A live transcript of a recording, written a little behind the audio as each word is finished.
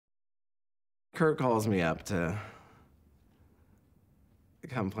Kurt calls me up to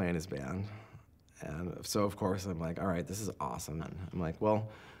come play in his band. And so, of course, I'm like, all right, this is awesome. And I'm like, well,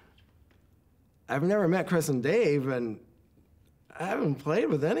 I've never met Chris and Dave, and I haven't played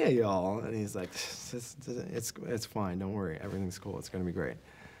with any of y'all. And he's like, it's fine, don't worry, everything's cool, it's gonna be great.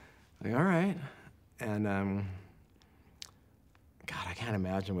 I'm like, all right. And God, I can't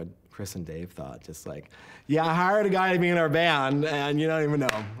imagine what Chris and Dave thought. Just like, yeah, I hired a guy to be in our band, and you don't even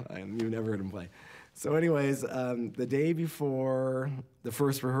know. And you've never heard him play. So anyways, the day before the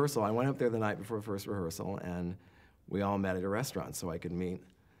first rehearsal, I went up there the night before the first rehearsal, and we all met at a restaurant so I could meet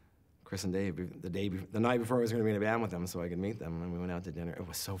Chris and Dave the night before I was going to be in a band with them, so I could meet them, and we went out to dinner. It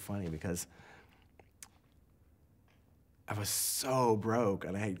was so funny because I was so broke,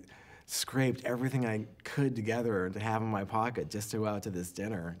 and I scraped everything I could together to have in my pocket just to go out to this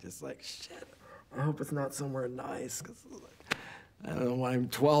dinner. Just like, shit, I hope it's not somewhere nice, because I don't know why,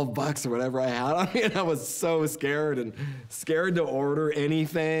 $12 or whatever I had on me, and I was so scared to order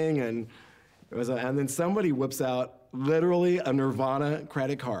anything, and and then somebody whips out literally a Nirvana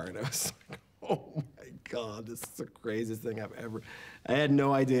credit card. I was like, oh my God, this is the craziest thing I've ever. I had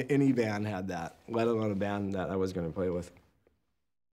no idea any band had that, let alone a band that I was going to play with.